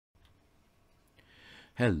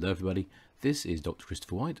Hello everybody, this is Dr.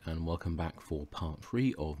 Christopher White and welcome back for part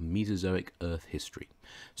 3 of Mesozoic Earth History.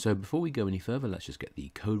 So before we go any further, let's just get the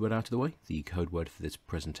code word out of the way. The code word for this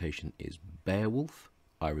presentation is Beowulf.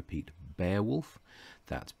 I repeat, Beowulf.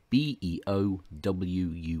 That's B-E-O-W-U-L-F.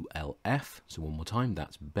 So one more time,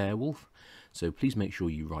 that's Beowulf. So please make sure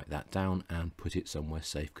you write that down and put it somewhere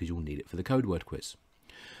safe because you'll need it for the code word quiz.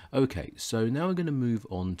 Okay, so now we're going to move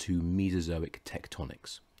on to Mesozoic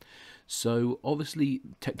tectonics. So obviously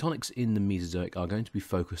tectonics in the Mesozoic are going to be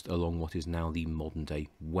focused along what is now the modern day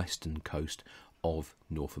western coast of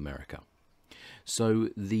North America. So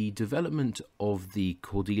the development of the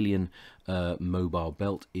Cordilleran mobile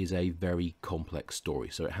belt is a very complex story,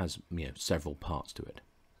 so it has several parts to it.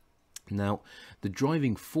 Now, the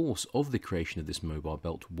driving force of the creation of this mobile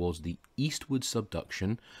belt was the eastward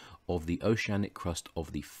subduction of the oceanic crust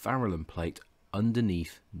of the Farallon Plate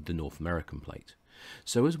underneath the North American plate.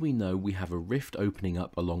 So as we know, we have a rift opening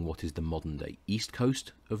up along what is the modern day east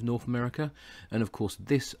coast of North America, and of course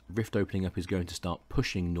this rift opening up is going to start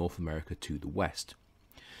pushing North America to the west.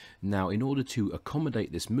 Now, in order to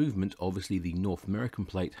accommodate this movement, obviously the North American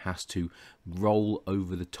plate has to roll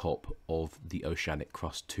over the top of the oceanic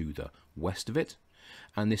crust to the west of it,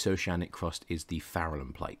 and this oceanic crust is the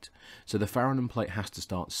Farallon Plate. So the Farallon Plate has to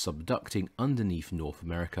start subducting underneath North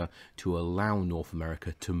America to allow North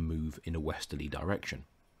America to move in a westerly direction.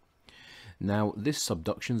 Now, this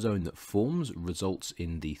subduction zone that forms results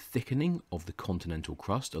in the thickening of the continental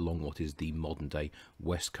crust along what is the modern day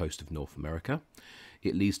west coast of North America.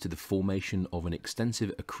 It leads to the formation of an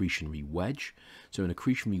extensive accretionary wedge. So an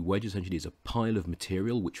accretionary wedge essentially is a pile of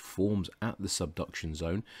material which forms at the subduction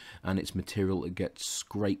zone, and its material gets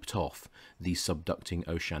scraped off the subducting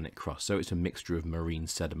oceanic crust. So it's a mixture of marine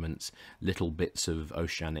sediments, little bits of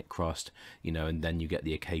oceanic crust, and then you get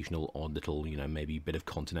the occasional odd little, maybe bit of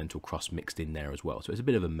continental crust mixed in there as well. So it's a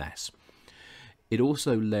bit of a mess. It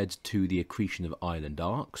also led to the accretion of island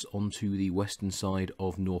arcs onto the western side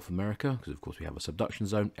of North America, because of course we have a subduction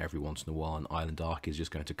zone. Every once in a while an island arc is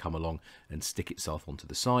just going to come along and stick itself onto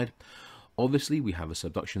the side. Obviously we have a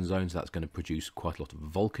subduction zone, so that's going to produce quite a lot of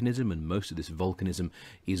volcanism, and most of this volcanism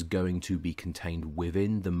is going to be contained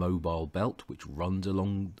within the mobile belt which ran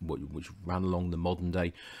along the modern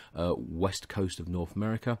day west coast of North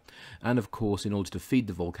America. And of course, in order to feed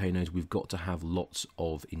the volcanoes, we've got to have lots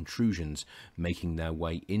of intrusions making their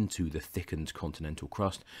way into the thickened continental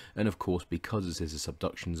crust, and of course, because this is a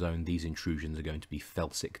subduction zone, these intrusions are going to be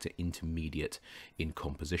felsic to intermediate in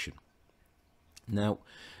composition. Now,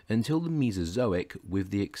 until the Mesozoic, with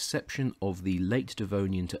the exception of the late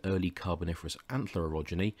Devonian to early Carboniferous antler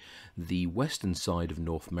orogeny, the western side of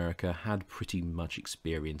North America had pretty much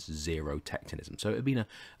experienced zero tectonism. So it had been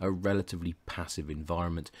a relatively passive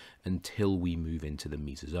environment until we move into the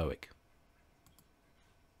Mesozoic.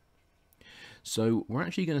 So we're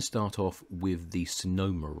actually going to start off with the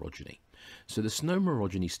Sonoma orogeny. So the Sonoma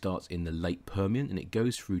orogeny starts in the late Permian and it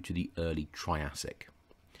goes through to the early Triassic.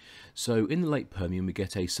 So in the late Permian we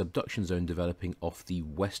get a subduction zone developing off the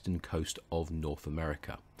western coast of North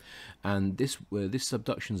America, and this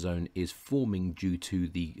subduction zone is forming due to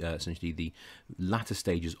the essentially the latter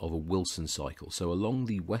stages of a Wilson cycle. So along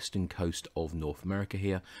the western coast of North America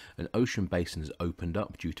here, an ocean basin has opened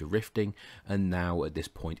up due to rifting, and now at this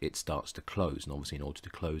point it starts to close, and obviously in order to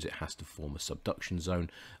close it has to form a subduction zone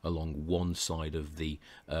along one side of the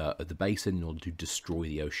basin in order to destroy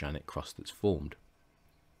the oceanic crust that's formed.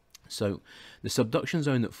 So the subduction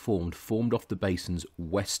zone that formed off the basin's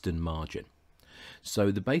western margin.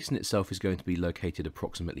 So the basin itself is going to be located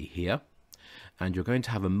approximately here, and you're going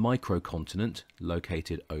to have a microcontinent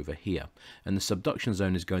located over here, and the subduction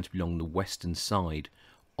zone is going to be along the western side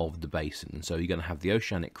of the basin, and so you're going to have the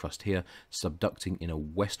oceanic crust here subducting in a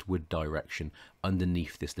westward direction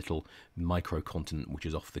underneath this little microcontinent which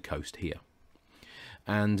is off the coast here.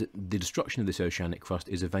 And the destruction of this oceanic crust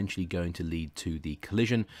is eventually going to lead to the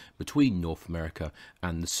collision between North America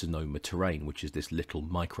and the Sonoma terrain, which is this little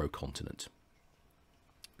microcontinent.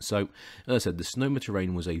 So, as I said, the Sonoma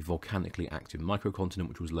terrain was a volcanically active microcontinent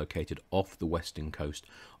which was located off the western coast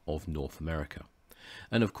of North America.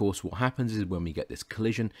 And of course, what happens is when we get this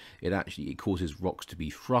collision, it causes rocks to be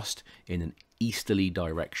thrust in an easterly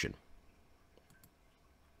direction.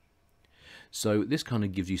 So this kind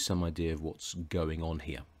of gives you some idea of what's going on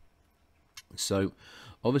here. So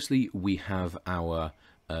obviously we have our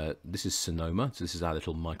this is Sonoma, so this is our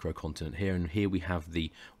little microcontinent here, and here we have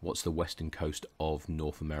what's the western coast of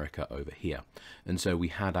North America over here. And so we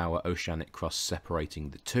had our oceanic crust separating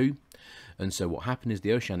the two, and so what happened is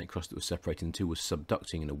the oceanic crust that was separating the two was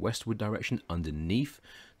subducting in a westward direction underneath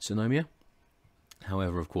Sonoma,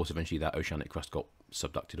 However, of course, eventually that oceanic crust got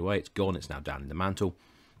subducted away. It's gone. It's now down in the mantle.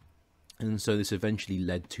 And so this eventually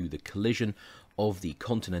led to the collision of the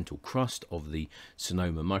continental crust of the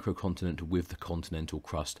Sonoma microcontinent with the continental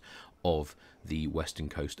crust of the western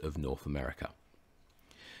coast of North America.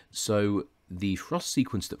 So the frost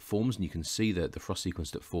sequence that forms, and you can see that the frost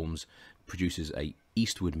sequence that forms produces a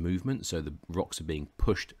eastward movement, so the rocks are being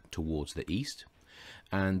pushed towards the east,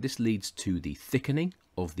 and this leads to the thickening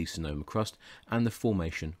of the Sonoma crust and the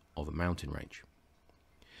formation of a mountain range.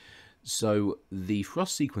 So the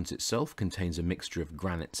frost sequence itself contains a mixture of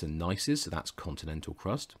granites and gneisses, so that's continental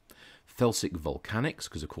crust, felsic volcanics,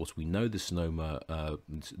 because of course we know the Sonoma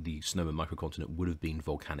microcontinent would have been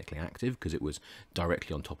volcanically active because it was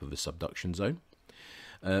directly on top of a subduction zone.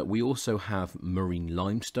 We also have marine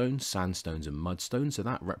limestone, sandstones and mudstones, so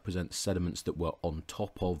that represents sediments that were on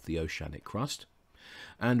top of the oceanic crust.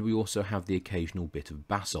 And we also have the occasional bit of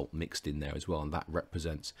basalt mixed in there as well, and that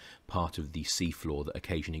represents part of the seafloor that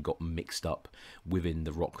occasionally got mixed up within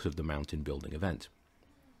the rocks of the mountain building event.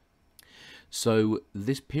 So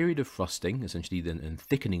this period of frosting, essentially then and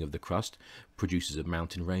thickening of the crust, produces a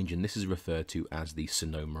mountain range, and this is referred to as the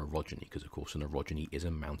Sonoma orogeny, because of course an orogeny is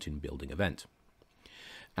a mountain building event.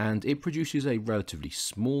 And it produces a relatively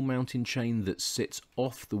small mountain chain that sits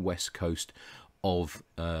off the west coast of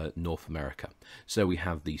North America. So we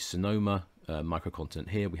have the Sonoma microcontinent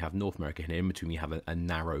here, we have North America here, in between we have a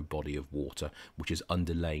narrow body of water which is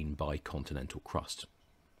underlain by continental crust.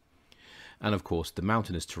 And of course the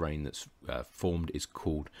mountainous terrain that's formed is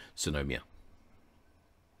called Sonomia.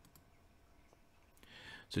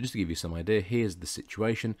 So just to give you some idea, here's the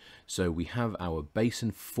situation. So we have our basin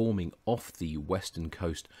forming off the western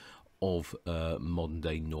coast of modern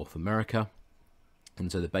day North America. And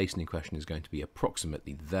so the basin in question is going to be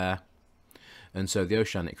approximately there. And so the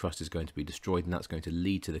oceanic crust is going to be destroyed, and that's going to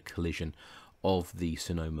lead to the collision of the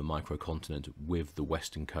Sonoma microcontinent with the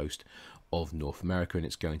western coast of North America, and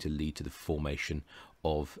it's going to lead to the formation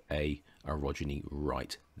of a orogeny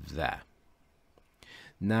right there.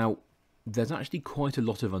 Now, there's actually quite a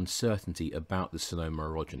lot of uncertainty about the Sonoma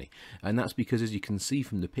orogeny, and that's because, as you can see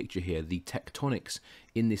from the picture here, the tectonics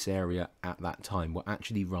in this area at that time were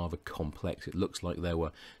actually rather complex. It looks like there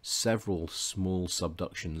were several small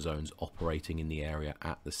subduction zones operating in the area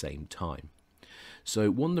at the same time.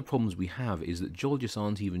 So one of the problems we have is that geologists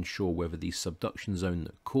aren't even sure whether the subduction zone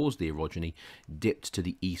that caused the orogeny dipped to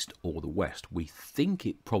the east or the west. We think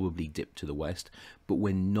it probably dipped to the west, but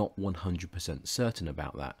we're not 100% certain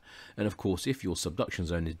about that. And of course, if your subduction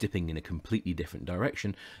zone is dipping in a completely different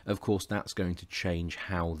direction, of course that's going to change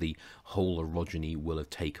how the whole orogeny will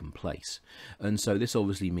have taken place. And so this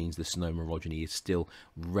obviously means the Sonoma orogeny is still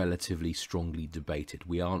relatively strongly debated.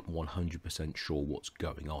 We aren't 100% sure what's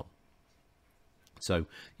going on. So,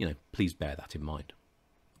 please bear that in mind.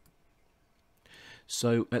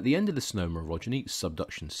 So, at the end of the Sonoma orogeny,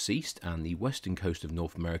 subduction ceased and the western coast of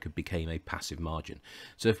North America became a passive margin.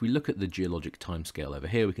 So if we look at the geologic timescale over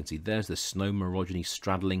here, we can see there's the Sonoma orogeny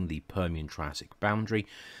straddling the Permian-Triassic boundary,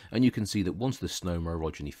 and you can see that once the Sonoma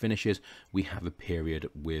orogeny finishes, we have a period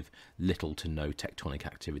with little to no tectonic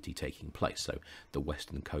activity taking place. So the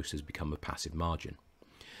western coast has become a passive margin.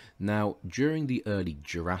 Now, during the early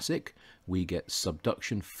Jurassic, we get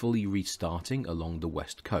subduction fully restarting along the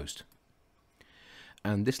west coast.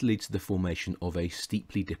 And this leads to the formation of a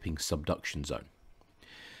steeply dipping subduction zone.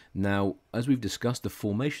 Now, as we've discussed, the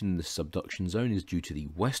formation in the subduction zone is due to the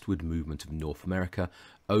westward movement of North America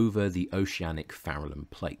over the oceanic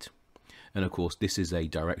Farallon Plate. And of course, this is a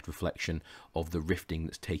direct reflection of the rifting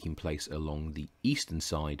that's taking place along the eastern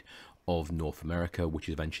side of North America, which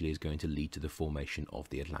eventually is going to lead to the formation of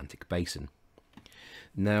the Atlantic Basin.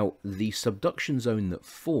 Now, the subduction zone that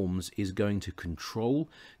forms is going to control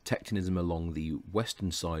tectonism along the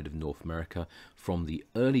western side of North America from the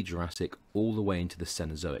early Jurassic all the way into the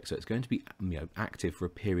Cenozoic. So it's going to be active for a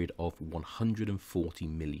period of 140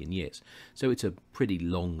 million years. So it's a pretty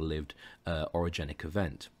long-lived orogenic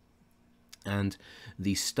event. And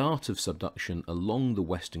the start of subduction along the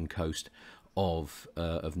western coast of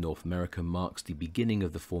North America marks the beginning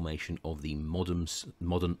of the formation of the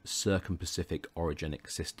modern circum-Pacific orogenic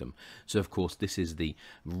system. So of course this is the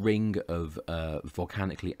ring of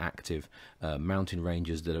volcanically active mountain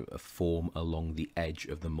ranges that form along the edge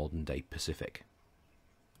of the modern day Pacific.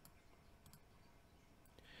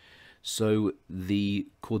 So the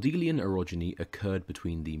Cordilleran orogeny occurred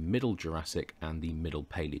between the Middle Jurassic and the Middle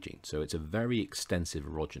Paleogene, so it's a very extensive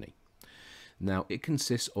orogeny. Now, it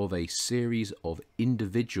consists of a series of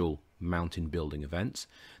individual mountain building events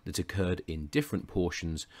that occurred in different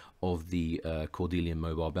portions of the Cordilleran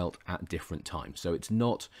Mobile Belt at different times. So it's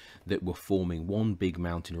not that we're forming one big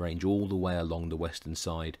mountain range all the way along the western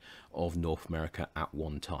side of North America at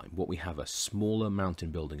one time. What we have are smaller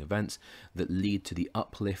mountain building events that lead to the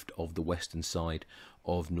uplift of the western side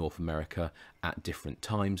of North America at different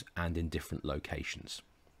times and in different locations.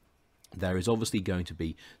 There is obviously going to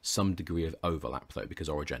be some degree of overlap though, because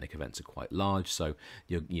orogenic events are quite large, so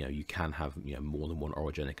you can have more than one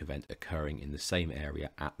orogenic event occurring in the same area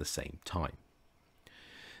at the same time.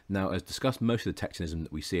 Now, as discussed, most of the tectonism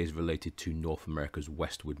that we see is related to North America's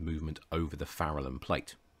westward movement over the Farallon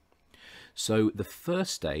Plate. So the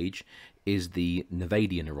first stage is the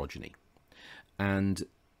Nevadian orogeny, and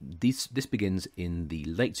this begins in the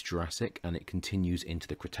late Jurassic and it continues into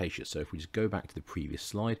the Cretaceous. So if we just go back to the previous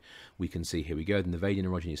slide, we can see, here we go, the Nevadian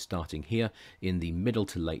orogeny is starting here in the middle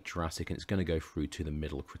to late Jurassic, and it's going to go through to the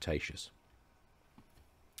middle Cretaceous.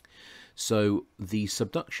 So the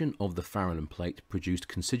subduction of the Farallon Plate produced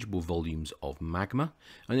considerable volumes of magma,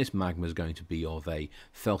 and this magma is going to be of a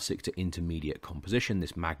felsic to intermediate composition.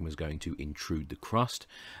 This magma is going to intrude the crust,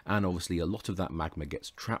 and obviously a lot of that magma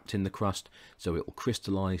gets trapped in the crust, so it will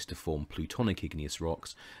crystallize to form plutonic igneous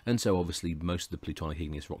rocks. And so obviously most of the plutonic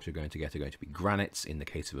igneous rocks you're going to get are going to be granites in the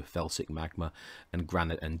case of a felsic magma, and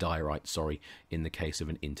granite and diorite, in the case of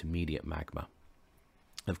an intermediate magma.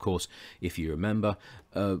 Of course, if you remember,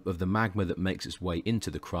 of the magma that makes its way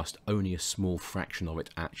into the crust, only a small fraction of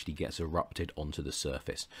it actually gets erupted onto the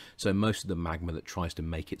surface. So most of the magma that tries to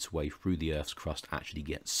make its way through the Earth's crust actually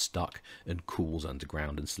gets stuck and cools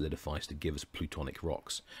underground and solidifies to give us plutonic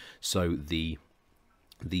rocks. So the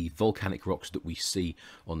volcanic rocks that we see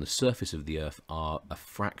on the surface of the Earth are a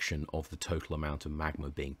fraction of the total amount of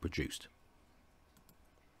magma being produced.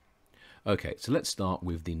 Okay, so let's start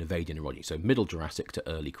with the Nevadian orogeny, so middle Jurassic to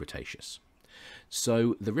early Cretaceous.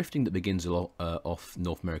 So the rifting that begins off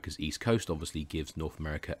North America's east coast obviously gives North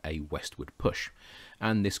America a westward push,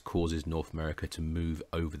 and this causes North America to move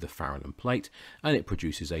over the Farallon Plate, and it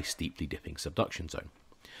produces a steeply dipping subduction zone.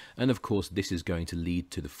 And of course this is going to lead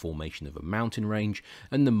to the formation of a mountain range,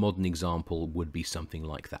 and the modern example would be something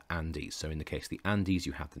like the Andes. So in the case of the Andes,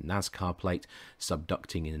 you have the Nazca Plate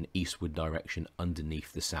subducting in an eastward direction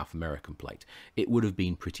underneath the South American Plate. It would have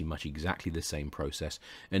been pretty much exactly the same process,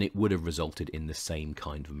 and it would have resulted in the same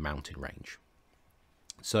kind of mountain range.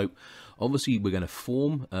 So obviously we're going to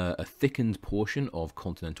form a thickened portion of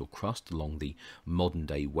continental crust along the modern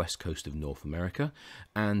day west coast of North America,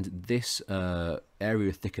 and this area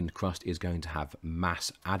of thickened crust is going to have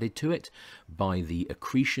mass added to it by the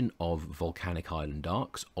accretion of volcanic island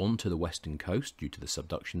arcs onto the western coast due to the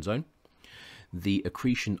subduction zone, the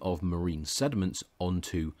accretion of marine sediments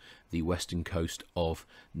onto the western coast of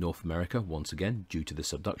North America, once again due to the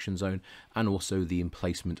subduction zone, and also the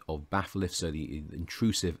emplacement of batholiths, so the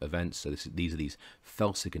intrusive events. So these are these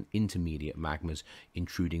felsic and intermediate magmas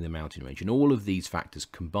intruding the mountain range, and all of these factors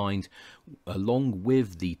combined, along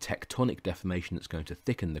with the tectonic deformation that's going to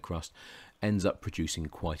thicken the crust, ends up producing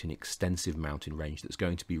quite an extensive mountain range that's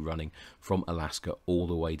going to be running from Alaska all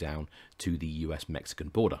the way down to the US-Mexican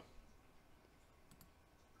border.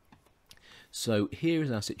 So here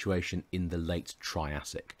is our situation in the late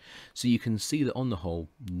Triassic. So you can see that on the whole,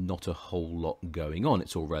 not a whole lot going on.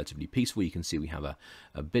 It's all relatively peaceful. You can see we have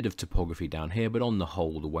a bit of topography down here, but on the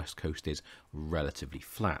whole, the west coast is relatively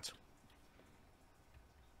flat.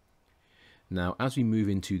 Now, as we move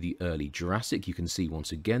into the early Jurassic, you can see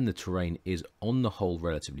once again the terrain is on the whole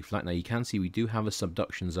relatively flat. Now you can see we do have a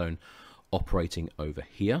subduction zone operating over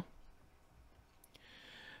here.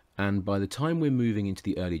 And by the time we're moving into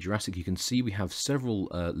the early Jurassic, you can see we have several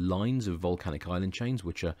lines of volcanic island chains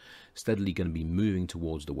which are steadily going to be moving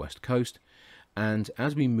towards the west coast. And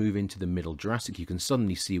as we move into the middle Jurassic, you can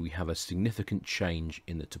suddenly see we have a significant change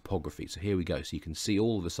in the topography. So here we go. So you can see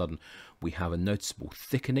all of a sudden we have a noticeable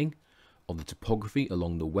thickening of the topography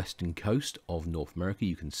along the western coast of North America.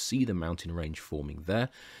 You can see the mountain range forming there.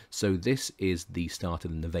 So this is the start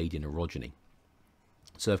of the Nevadian orogeny.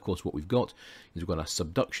 So of course what we've got is we've got our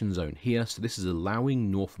subduction zone here. So this is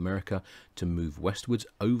allowing North America to move westwards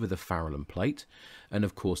over the Farallon Plate. And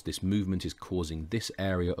of course this movement is causing this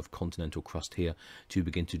area of continental crust here to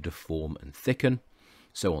begin to deform and thicken.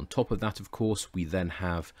 So on top of that, of course, we then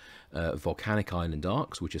have volcanic island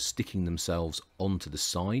arcs which are sticking themselves onto the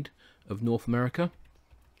side of North America.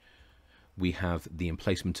 We have the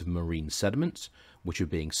emplacement of marine sediments which are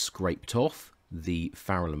being scraped off the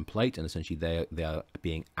Farallon Plate, and essentially they are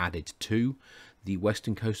being added to the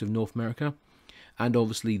western coast of North America. And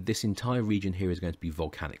obviously this entire region here is going to be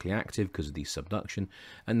volcanically active because of the subduction,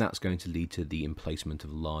 and that's going to lead to the emplacement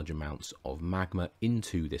of large amounts of magma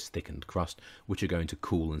into this thickened crust, which are going to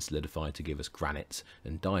cool and solidify to give us granites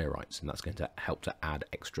and diorites, and that's going to help to add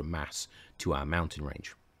extra mass to our mountain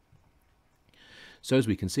range. So as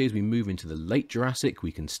we can see, as we move into the late Jurassic,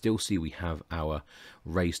 we can still see we have our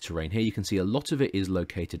raised terrain here. You can see a lot of it is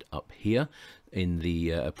located up here in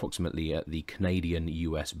the approximately at the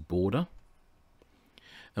Canadian-US border.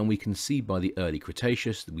 And we can see by the early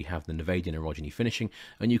Cretaceous that we have the Nevadian orogeny finishing,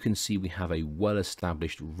 and you can see we have a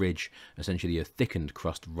well-established ridge, essentially a thickened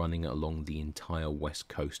crust running along the entire west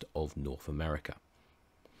coast of North America.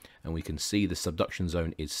 And we can see the subduction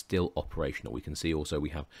zone is still operational. We can see also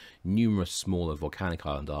we have numerous smaller volcanic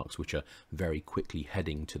island arcs which are very quickly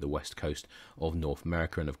heading to the west coast of North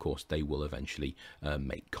America, and of course they will eventually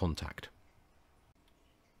make contact.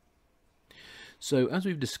 So as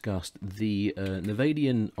we've discussed, the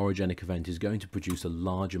Nevadian orogenic event is going to produce a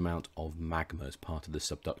large amount of magma as part of the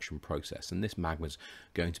subduction process, and this magma is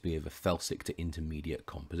going to be of a felsic to intermediate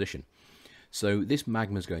composition. So this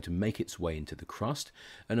magma is going to make its way into the crust,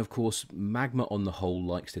 and of course magma on the whole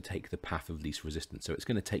likes to take the path of least resistance, so it's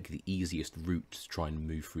going to take the easiest route to try and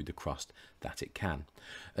move through the crust that it can.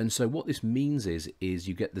 And so what this means is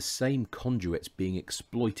you get the same conduits being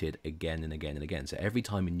exploited again and again and again. So every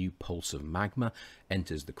time a new pulse of magma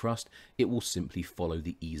enters the crust, it will simply follow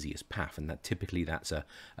the easiest path, and that typically that's a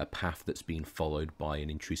path that's been followed by an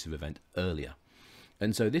intrusive event earlier.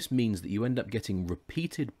 And so this means that you end up getting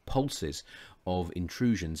repeated pulses of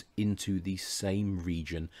intrusions into the same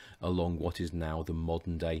region along what is now the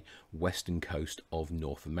modern day western coast of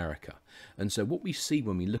North America. And so what we see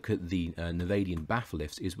when we look at the Nevadian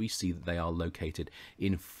batholiths is we see that they are located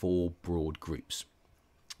in 4 broad groups.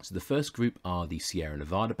 So the first group are the Sierra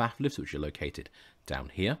Nevada batholiths, which are located down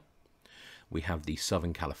here. We have the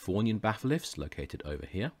Southern Californian batholiths located over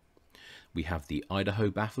here. We have the Idaho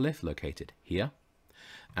batholith located here.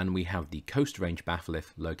 And we have the Coast Range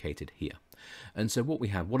batholith located here. And so what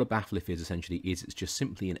a batholith is essentially is it's just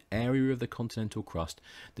simply an area of the continental crust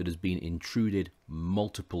that has been intruded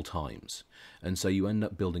multiple times. And so you end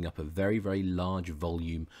up building up a very, very large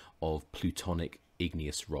volume of plutonic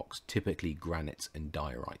igneous rocks, typically granites and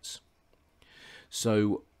diorites.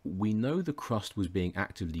 So we know the crust was being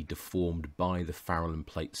actively deformed by the Farallon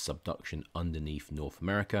plate subduction underneath North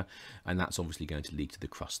America, and that's obviously going to lead to the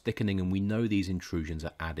crust thickening, and we know these intrusions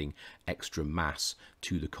are adding extra mass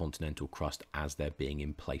to the continental crust as they're being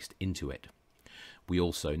emplaced into it. We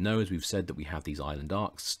also know, as we've said, that we have these island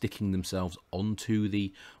arcs sticking themselves onto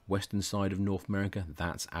the western side of North America.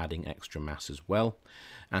 That's adding extra mass as well.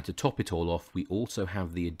 And to top it all off, we also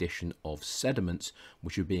have the addition of sediments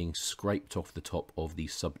which are being scraped off the top of the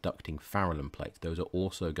subducting Farallon plate. Those are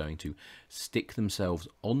also going to stick themselves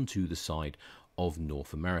onto the side of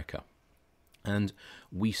North America. And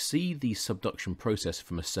we see the subduction process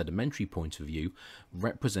from a sedimentary point of view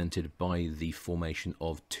represented by the formation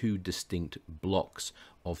of 2 distinct blocks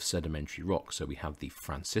of sedimentary rock. So we have the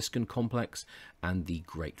Franciscan complex and the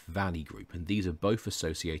Great Valley group, and these are both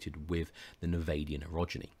associated with the Nevadian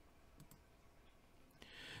orogeny.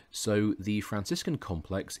 So the Franciscan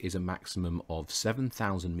complex is a maximum of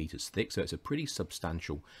 7,000 meters thick, so it's a pretty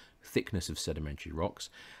substantial thickness of sedimentary rocks,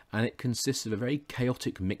 and it consists of a very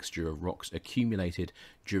chaotic mixture of rocks accumulated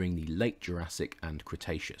during the late Jurassic and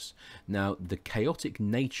Cretaceous. Now, the chaotic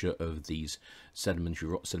nature of these sedimentary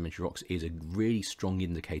rocks is a really strong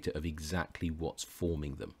indicator of exactly what's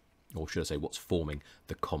forming them, or should I say what's forming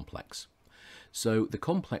the complex. So the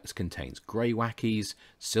complex contains greywackies,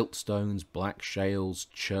 siltstones, black shales,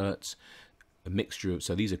 cherts, a mixture of,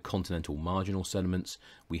 so these are continental marginal sediments.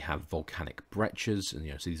 We have volcanic breccias, and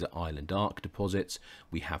so these are island arc deposits.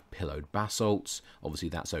 We have pillowed basalts, obviously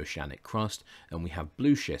that's oceanic crust, and we have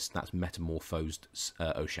blue schist, that's metamorphosed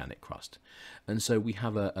oceanic crust. And so we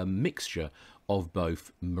have a mixture of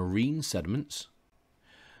both marine sediments,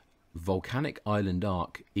 volcanic island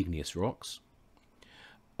arc igneous rocks,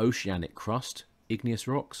 oceanic crust igneous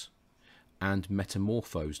rocks, and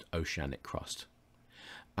metamorphosed oceanic crust.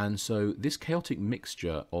 And so this chaotic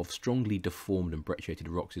mixture of strongly deformed and brecciated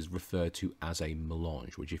rocks is referred to as a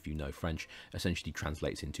melange, which, if you know French, essentially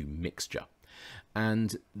translates into mixture.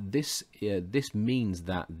 And this means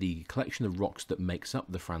that the collection of rocks that makes up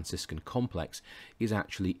the Franciscan complex is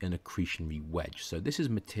actually an accretionary wedge. So this is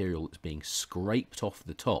material that's being scraped off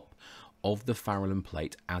the top of the Farallon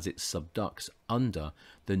plate as it subducts under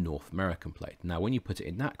the North American plate. Now, when you put it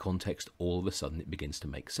in that context, all of a sudden it begins to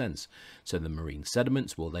make sense. So the marine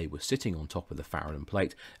sediments, well, they were sitting on top of the Farallon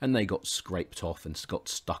plate and they got scraped off and got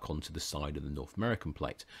stuck onto the side of the North American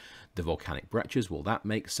plate. The volcanic breccias, well, that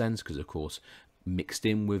makes sense because, of course, mixed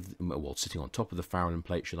in with, well, sitting on top of the Farallon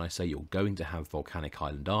plate, should I say, you're going to have volcanic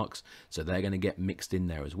island arcs, so they're going to get mixed in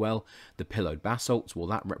there as well. The pillowed basalts, well,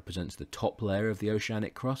 that represents the top layer of the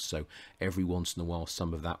oceanic crust, so every once in a while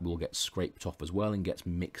some of that will get scraped off as well and gets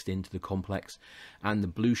mixed into the complex. And the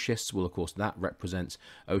blue schists, well, of course, that represents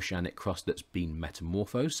oceanic crust that's been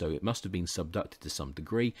metamorphosed, so it must have been subducted to some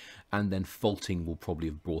degree, and then faulting will probably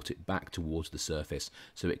have brought it back towards the surface,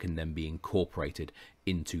 so it can then be incorporated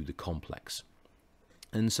into the complex.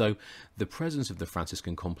 And so the presence of the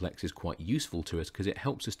Franciscan complex is quite useful to us because it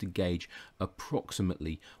helps us to gauge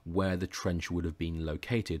approximately where the trench would have been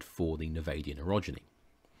located for the Nevadian orogeny.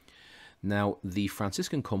 Now, the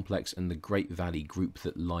Franciscan complex and the Great Valley group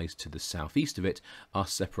that lies to the southeast of it are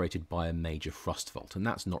separated by a major frost fault, and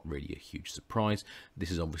that's not really a huge surprise.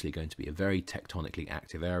 This is obviously going to be a very tectonically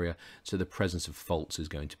active area, so the presence of faults is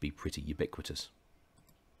going to be pretty ubiquitous.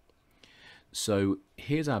 So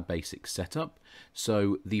here's our basic setup.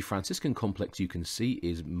 So the Franciscan complex, you can see,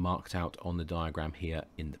 is marked out on the diagram here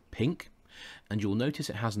in the pink, and you'll notice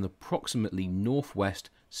it has an approximately northwest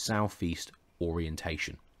southeast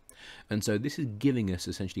orientation. And so this is giving us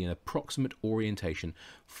essentially an approximate orientation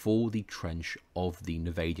for the trench of the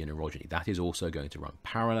Nevadian orogeny. That is also going to run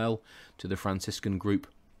parallel to the Franciscan group.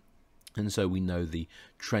 And so we know the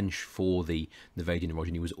trench for the Nevadian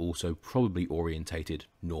orogeny was also probably orientated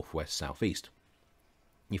northwest-southeast.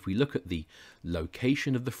 If we look at the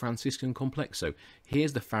location of the Franciscan complex, so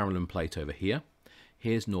here's the Farallon plate over here,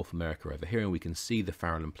 here's North America over here, and we can see the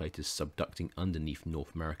Farallon plate is subducting underneath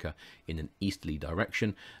North America in an easterly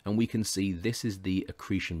direction, and we can see this is the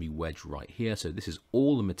accretionary wedge right here. So this is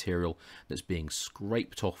all the material that's being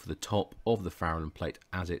scraped off the top of the Farallon plate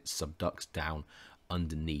as it subducts down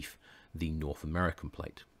underneath the North American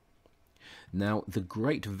plate. Now, the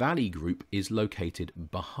Great Valley group is located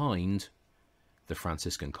behind the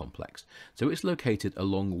Franciscan complex. So it's located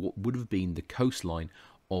along what would have been the coastline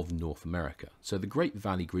of North America. So the Great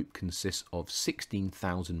Valley group consists of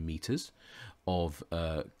 16,000 meters of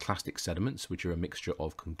clastic sediments, which are a mixture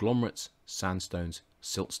of conglomerates, sandstones,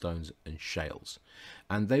 siltstones and shales,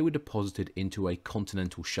 and they were deposited into a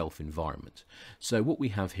continental shelf environment. So what we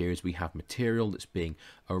have here is we have material that's being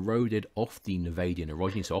eroded off the Nevadian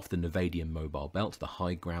orogeny, so off the Nevadian mobile belt, the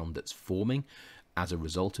high ground that's forming as a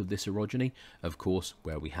result of this orogeny. Of course,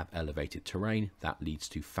 where we have elevated terrain, that leads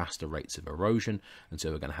to faster rates of erosion, and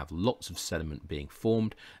so we're going to have lots of sediment being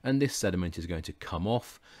formed, and this sediment is going to come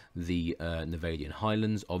off the Nevadian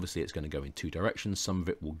highlands. Obviously, it's going to go in two directions. Some of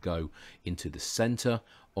it will go into the center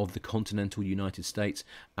of the continental United States,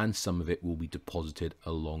 and some of it will be deposited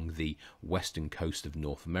along the western coast of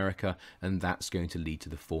North America, and that's going to lead to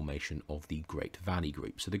the formation of the Great Valley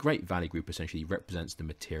group. So the Great Valley group essentially represents the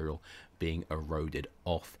material being eroded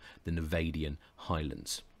off the Nevadian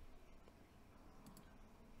highlands.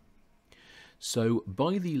 So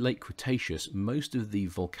by the late Cretaceous, most of the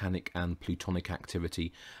volcanic and plutonic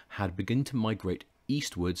activity had begun to migrate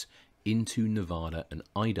eastwards into Nevada and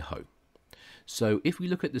Idaho. So if we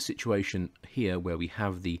look at the situation here where we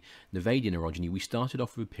have the Nevadian orogeny, we started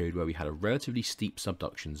off with a period where we had a relatively steep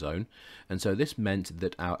subduction zone, and so this meant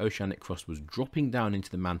that our oceanic crust was dropping down into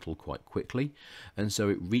the mantle quite quickly, and so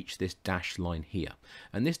it reached this dashed line here.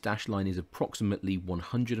 And this dashed line is approximately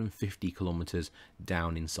 150 kilometers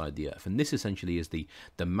down inside the Earth, and this essentially is the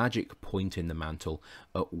magic point in the mantle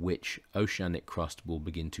at which oceanic crust will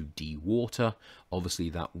begin to dewater. Obviously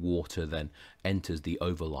that water then enters the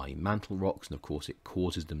overlying mantle rocks, and of course it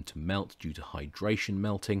causes them to melt due to hydration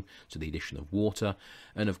melting, so the addition of water,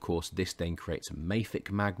 and of course this then creates a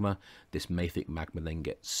mafic magma. This mafic magma then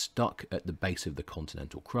gets stuck at the base of the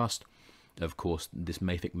continental crust. Of course, this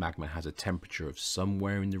mafic magma has a temperature of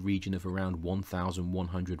somewhere in the region of around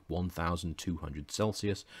 1100, 1200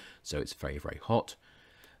 Celsius, so it's very, very hot.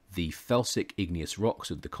 The felsic igneous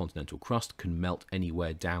rocks of the continental crust can melt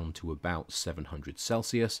anywhere down to about 700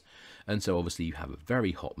 Celsius, and so obviously you have a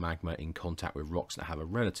very hot magma in contact with rocks that have a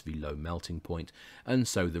relatively low melting point, and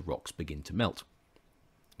so the rocks begin to melt.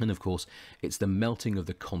 And of course, it's the melting of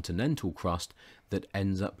the continental crust that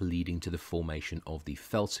ends up leading to the formation of the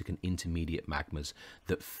felsic and intermediate magmas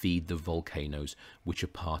that feed the volcanoes which are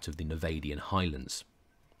part of the Nevadian highlands.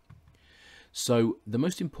 So the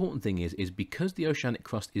most important thing is because the oceanic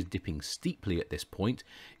crust is dipping steeply at this point,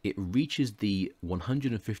 it reaches the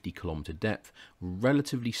 150 kilometer depth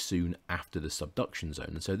relatively soon after the subduction zone.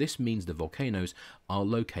 And so this means the volcanoes are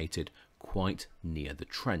located quite near the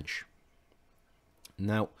trench.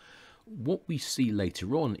 Now, what we see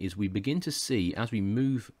later on is we begin to see, as we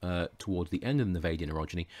move towards the end of the Nevadian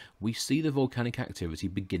orogeny, we see the volcanic activity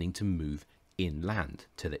beginning to move inland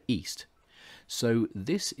to the east. So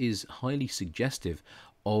this is highly suggestive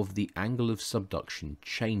of the angle of subduction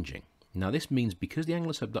changing. Now this means because the angle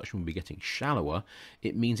of subduction will be getting shallower,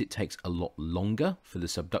 it means it takes a lot longer for the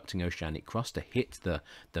subducting oceanic crust to hit the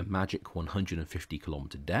magic 150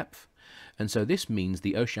 kilometer depth. And so this means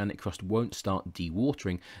the oceanic crust won't start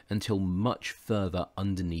dewatering until much further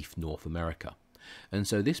underneath North America. And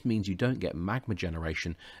so this means you don't get magma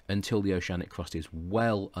generation until the oceanic crust is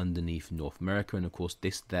well underneath North America. And of course,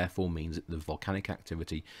 this therefore means that the volcanic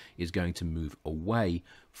activity is going to move away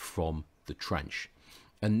from the trench.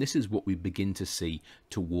 And this is what we begin to see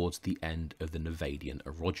towards the end of the Nevadian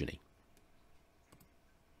orogeny.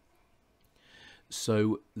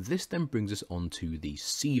 So this then brings us on to the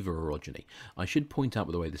Siva orogeny. I should point out,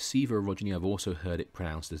 by the way, the Siva orogeny, I've also heard it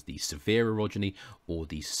pronounced as the Sevier orogeny or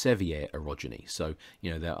the Sevier orogeny. So,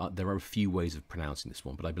 you know, there are a few ways of pronouncing this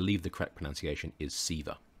one, but I believe the correct pronunciation is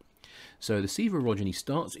Siva. So the Siva orogeny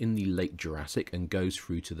starts in the late Jurassic and goes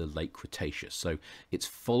through to the late Cretaceous. So it's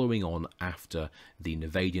following on after the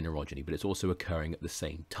Nevadian orogeny, but it's also occurring at the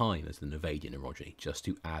same time as the Nevadian orogeny, just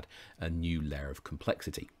to add a new layer of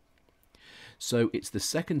complexity. So it's the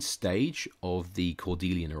second stage of the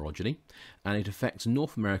Cordilleran orogeny, and it affects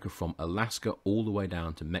North America from Alaska all the way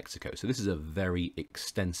down to Mexico. So this is a very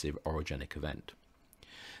extensive orogenic event.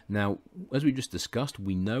 Now, as we just discussed,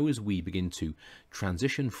 we know as we begin to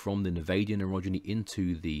transition from the Nevadian orogeny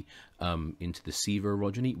into the Siva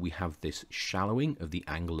orogeny, we have this shallowing of the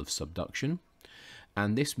angle of subduction.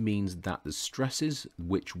 And this means that the stresses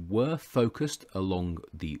which were focused along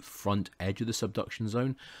the front edge of the subduction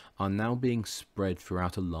zone are now being spread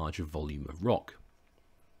throughout a larger volume of rock.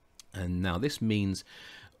 And now this means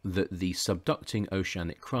that the subducting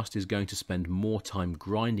oceanic crust is going to spend more time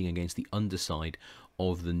grinding against the underside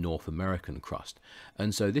of the North American crust.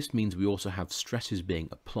 And so this means we also have stresses being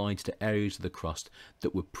applied to areas of the crust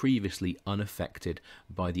that were previously unaffected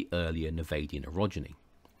by the earlier Nevadian orogeny.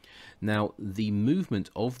 Now, the movement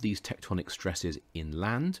of these tectonic stresses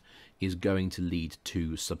inland is going to lead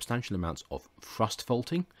to substantial amounts of thrust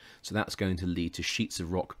faulting. So that's going to lead to sheets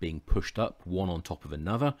of rock being pushed up one on top of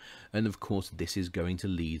another. And of course, this is going to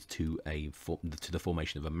lead to the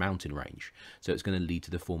formation of a mountain range. So it's going to lead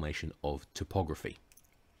to the formation of topography.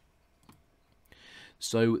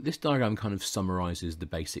 So this diagram kind of summarizes the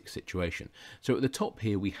basic situation. So at the top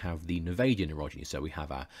here we have the Nevadian orogeny. So we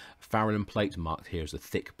have our Farallon plate marked here as a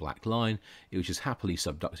thick black line, which is happily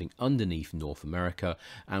subducting underneath North America,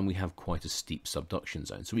 and we have quite a steep subduction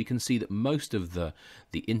zone. So we can see that most of the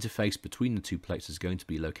interface between the two plates is going to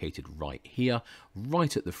be located right here,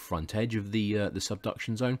 right at the front edge of the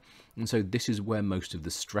subduction zone. And so this is where most of the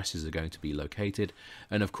stresses are going to be located.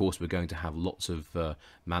 And of course, we're going to have lots of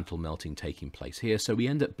mantle melting taking place here. So we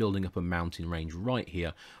end up building up a mountain range right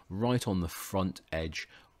here, right on the front edge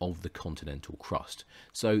of the continental crust.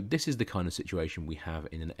 So this is the kind of situation we have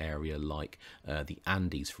in an area like the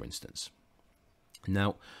Andes, for instance.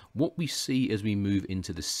 Now, what we see as we move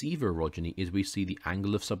into the Siva orogeny is we see the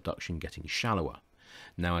angle of subduction getting shallower.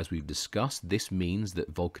 Now, as we've discussed, this means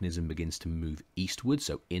that volcanism begins to move eastward,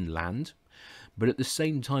 so inland. But at the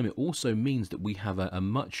same time, it also means that we have a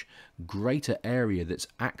much greater area that's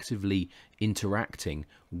actively interacting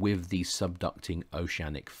with the subducting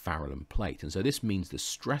oceanic Farallon plate. And so this means the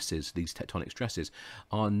stresses, these tectonic stresses,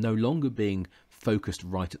 are no longer being focused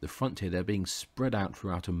right at the front here. They're being spread out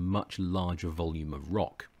throughout a much larger volume of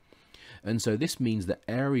rock. And so this means that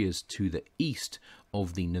areas to the east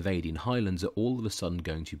of the Nevadian highlands are all of a sudden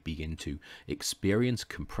going to begin to experience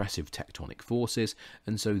compressive tectonic forces,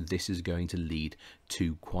 and so this is going to lead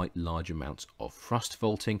to quite large amounts of thrust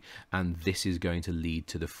faulting, and this is going to lead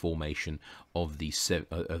to the formation of the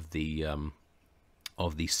Siva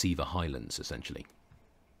highlands, essentially.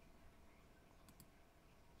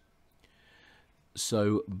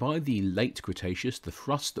 So by the late Cretaceous, the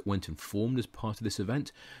thrust that went and formed as part of this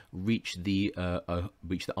event reached the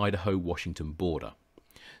Idaho-Washington border.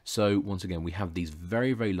 So once again, we have these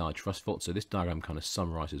very, very large thrust faults. So this diagram kind of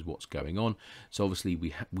summarizes what's going on. So obviously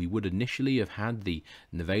we would initially have had the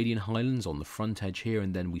Nevadian highlands on the front edge here,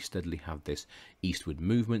 and then we steadily have this eastward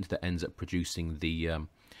movement that ends up producing the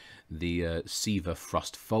the Seaver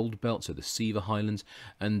Thrust Fold Belt, so the Seaver Highlands,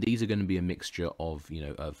 and these are going to be a mixture of,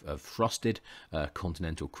 of thrusted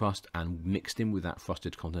continental crust, and mixed in with that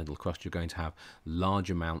thrusted continental crust, you're going to have large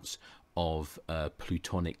amounts of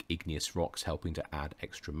plutonic igneous rocks helping to add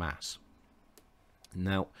extra mass.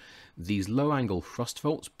 Now, these low-angle thrust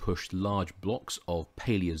faults pushed large blocks of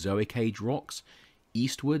Paleozoic age rocks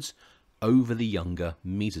eastwards over the younger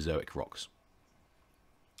Mesozoic rocks.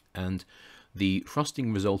 And the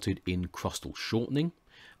thrusting resulted in crustal shortening,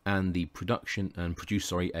 and the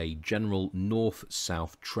produced a general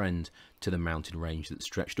north-south trend to the mountain range that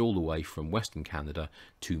stretched all the way from Western Canada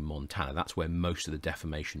to Montana. That's where most of the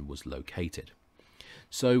deformation was located.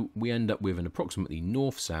 So we end up with an approximately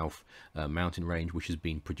north-south mountain range, which has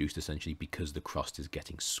been produced essentially because the crust is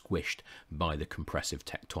getting squished by the compressive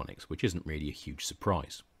tectonics, which isn't really a huge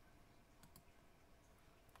surprise.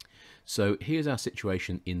 So here's our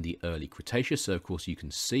situation in the early Cretaceous. So of course you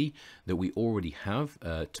can see that we already have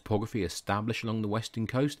topography established along the western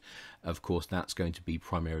coast. Of course that's going to be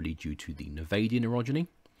primarily due to the Nevadian orogeny.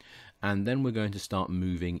 And then we're going to start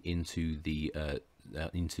moving into the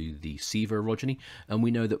Seaver orogeny, and we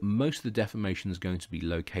know that most of the deformation is going to be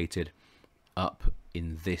located up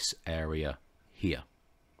in this area here.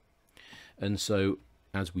 And so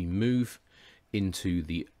as we move as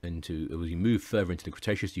we move further into the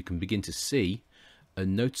Cretaceous, you can begin to see a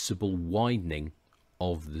noticeable widening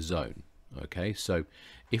of the zone. Okay, so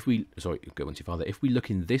if we go one too farther, if we look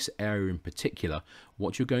in this area in particular,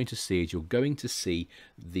 what you're going to see is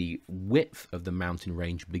the width of the mountain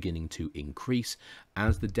range beginning to increase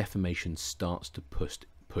as the deformation starts to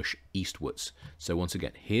push eastwards. So once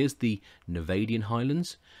again, here's the Nevadian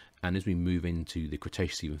highlands, and as we move into the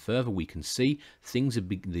Cretaceous even further, we can see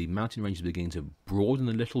the mountain range is beginning to broaden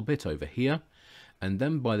a little bit over here, and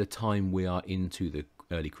then by the time we are into the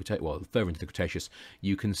early Cretaceous, well, further into the Cretaceous,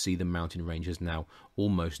 you can see the mountain range has now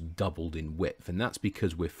almost doubled in width, and that's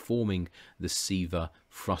because we're forming the Seaver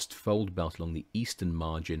Thrust Fold Belt along the eastern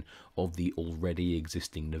margin of the already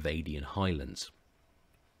existing Nevadian highlands.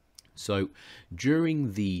 So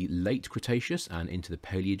during the late Cretaceous and into the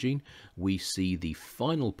Paleogene, we see the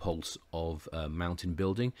final pulse of mountain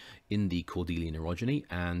building in the Cordilleran orogeny,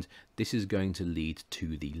 and this is going to lead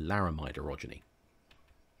to the Laramide orogeny.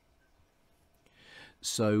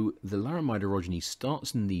 So the Laramide orogeny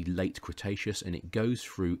starts in the late Cretaceous and it goes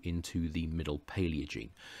through into the middle Paleogene.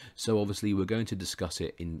 So obviously we're going to discuss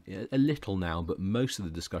it in a little now, but most of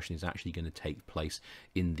the discussion is actually going to take place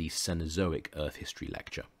in the Cenozoic Earth history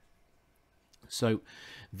lecture. So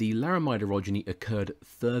the Laramide orogeny occurred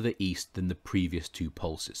further east than the previous two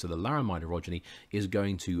pulses. So the Laramide orogeny is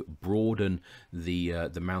going to broaden the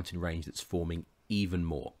mountain range that's forming even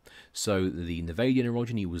more. So the Nevadian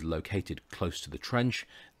orogeny was located close to the trench,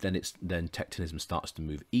 then tectonism starts to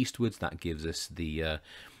move eastwards. That gives us the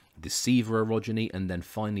Seaver orogeny, and then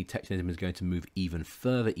finally tectonism is going to move even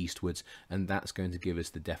further eastwards, and that's going to give us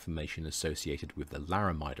the deformation associated with the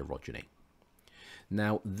Laramide orogeny.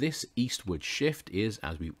 Now this eastward shift is,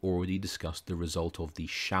 as we've already discussed, the result of the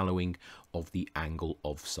shallowing of the angle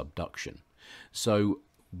of subduction. So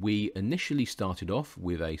we initially started off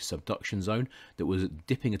with a subduction zone that was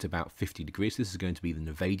dipping at about 50 degrees. This is going to be the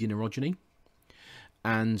Nevadian orogeny.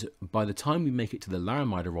 And by the time we make it to the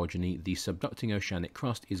Laramide orogeny, the subducting oceanic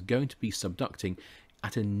crust is going to be subducting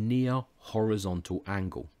at a near horizontal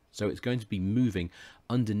angle. So it's going to be moving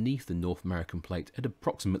underneath the North American plate at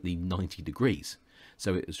approximately 90 degrees.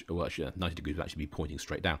 So it's, well, actually 90 degrees would actually be pointing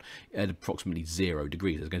straight down. At approximately 0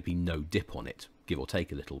 degrees, there's going to be no dip on it, give or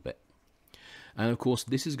take a little bit. And of course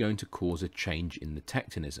this is going to cause a change in the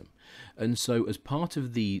tectonism. And so as part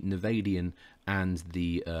of the Nevadian and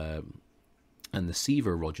the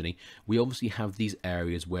Seaver orogeny, we obviously have these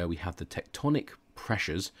areas where we have the tectonic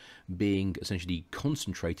pressures being essentially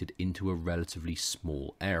concentrated into a relatively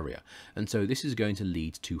small area. And so this is going to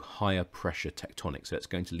lead to higher pressure tectonics. So it's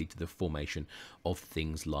going to lead to the formation of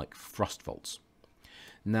things like thrust faults.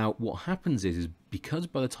 Now what happens is because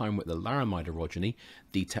by the time we're at the Laramide orogeny,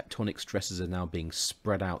 the tectonic stresses are now being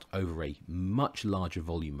spread out over a much larger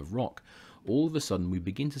volume of rock, all of a sudden we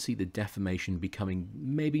begin to see the deformation becoming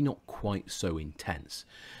maybe not quite so intense.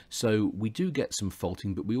 So we do get some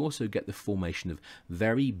faulting, but we also get the formation of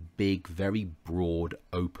very big, very broad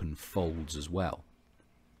open folds as well.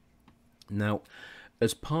 Now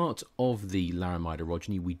As part of the Laramide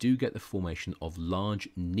orogeny, we do get the formation of large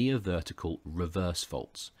near-vertical reverse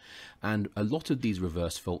faults. And a lot of these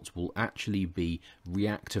reverse faults will actually be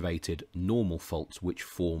reactivated normal faults which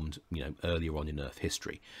formed, earlier on in Earth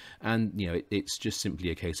history. And, it's just simply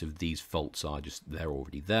a case of these faults are they're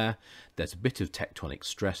already there. There's a bit of tectonic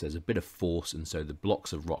stress, there's a bit of force, and so the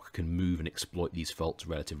blocks of rock can move and exploit these faults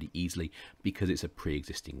relatively easily because it's a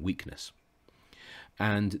pre-existing weakness.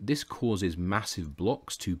 And this causes massive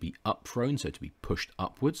blocks to be upthrown, so to be pushed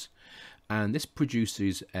upwards, and this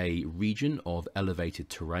produces a region of elevated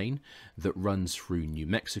terrain that runs through New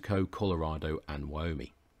Mexico, Colorado and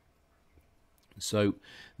Wyoming. So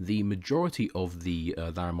the majority of the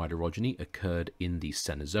Laramide orogeny occurred in the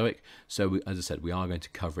Cenozoic, so as I said, we are going to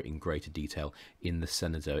cover it in greater detail in the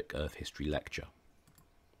Cenozoic Earth History lecture.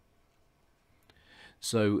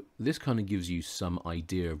 So this kind of gives you some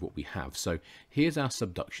idea of what we have. So here's our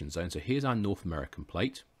subduction zone. So here's our North American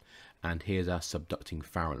plate, and here's our subducting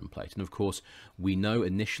Farallon plate. And of course, we know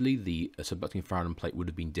initially the subducting Farallon plate would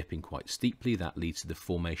have been dipping quite steeply. That leads to the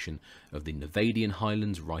formation of the Nevadian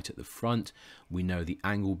highlands right at the front. We know the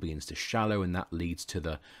angle begins to shallow, and that leads to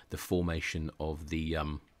the formation of the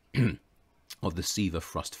of the Seaver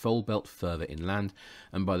Thrust Fold Belt further inland,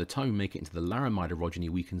 and by the time we make it into the Laramide orogeny,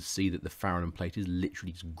 we can see that the Farallon plate is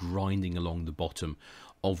literally just grinding along the bottom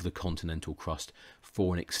of the continental crust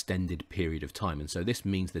for an extended period of time. And so this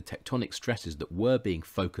means the tectonic stresses that were being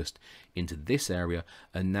focused into this area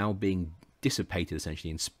are now being dissipated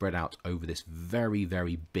essentially and spread out over this very,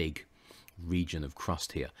 very big region of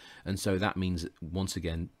crust here. And so that means that, once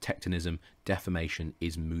again, tectonism, deformation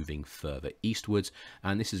is moving further eastwards,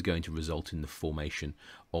 and this is going to result in the formation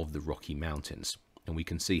of the Rocky Mountains. And we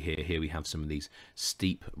can see here we have some of these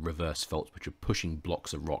steep reverse faults which are pushing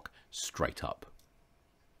blocks of rock straight up.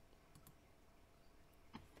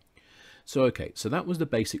 So okay, so that was the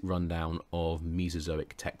basic rundown of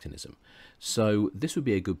Mesozoic tectonism. So this would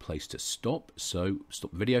be a good place to stop. So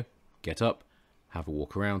stop the video, get up, have a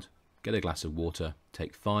walk around, get a glass of water,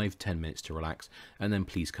 take 5-10 minutes to relax, and then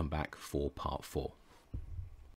please come back for part 4.